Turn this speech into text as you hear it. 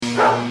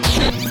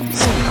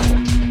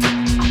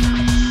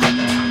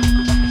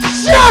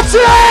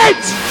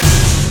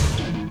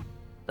it!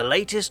 The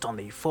latest on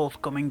the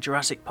forthcoming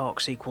Jurassic Park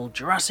sequel,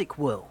 Jurassic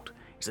World,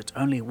 is that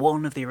only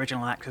one of the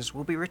original actors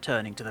will be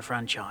returning to the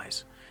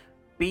franchise.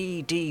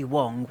 B.D.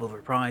 Wong will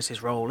reprise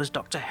his role as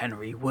Dr.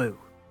 Henry Wu.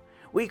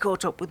 We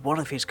caught up with one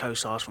of his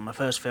co-stars from the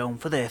first film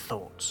for their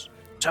thoughts,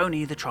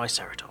 Tony the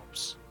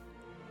Triceratops.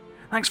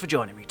 Thanks for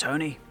joining me,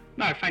 Tony.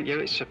 No, thank you,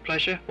 it's a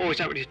pleasure. Always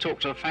happy to talk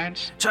to the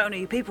fans.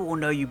 Tony, people will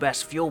know you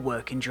best for your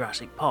work in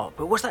Jurassic Park,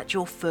 but was that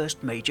your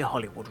first major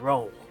Hollywood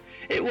role?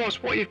 It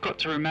was. What you've got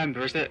to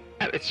remember is that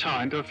at the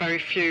time there were very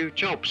few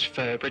jobs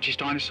for British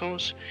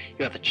dinosaurs.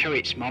 You had the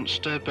Chewits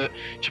monster, but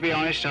to be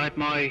honest, I had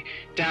my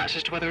doubts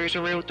as to whether he was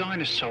a real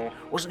dinosaur.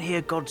 Wasn't he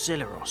a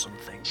Godzilla or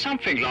something?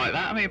 Something like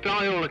that. I mean,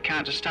 by all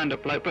accounts, a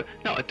stand-up bloke, but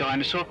not a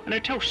dinosaur. And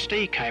until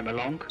Steve came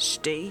along...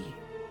 Steve?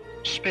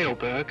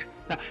 Spielberg.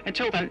 Now,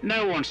 until then,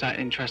 no one's that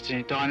interested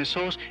in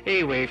dinosaurs.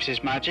 He weaves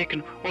his magic,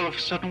 and all of a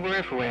sudden we're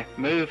everywhere.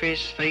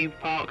 Movies, theme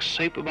parks,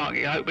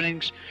 supermarket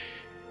openings...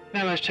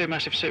 Now those two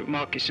massive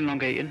supermarkets in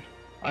Long Eaton,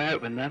 I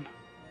opened them.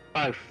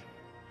 Both.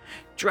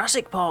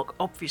 Jurassic Park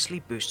obviously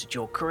boosted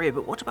your career,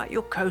 but what about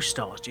your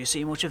co-stars? Do you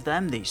see much of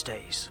them these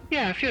days?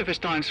 Yeah, a few of us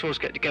dinosaurs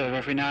get together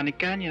every now and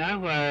again, you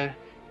know.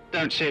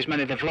 Don't see as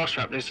many of the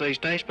Velociraptors these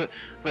days, but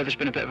where there's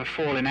been a bit of a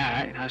falling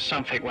out, you know,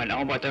 something went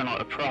on, but I don't like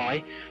to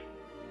pry.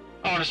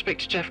 I want to speak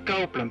to Jeff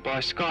Goldblum by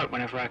Skype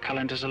whenever our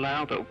calendars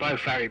allow, but we're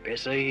both very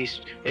busy.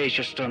 He's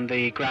just done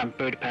the Grand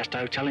Budapest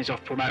Hotel, and he's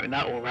off promoting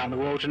that all around the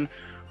world, and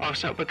I've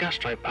set up a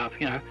gastropub,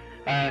 you know,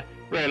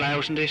 real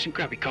ales and decent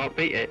grub, you can't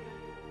beat it.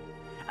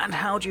 And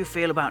how do you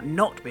feel about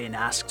not being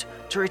asked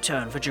to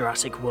return for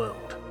Jurassic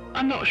World?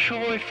 I'm not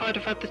sure if I'd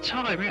have had the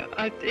time,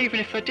 even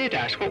if I did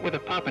ask, what with the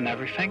pub and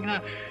everything. No,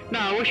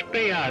 I wish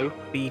B.O.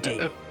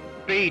 B.D.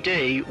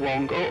 B.D.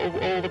 Wong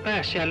all the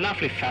best, yeah,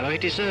 lovely fellow, he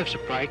deserves a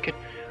break, and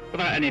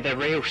without any of the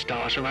real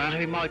stars around,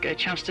 he might get a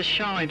chance to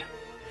shine.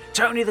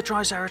 Tony the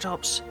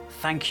Triceratops,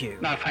 thank you.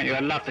 No, thank you,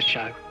 I love the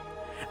show.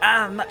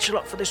 And that's a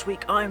lot for this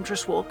week. I'm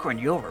Tris Walker, and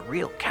you're a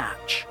real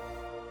catch.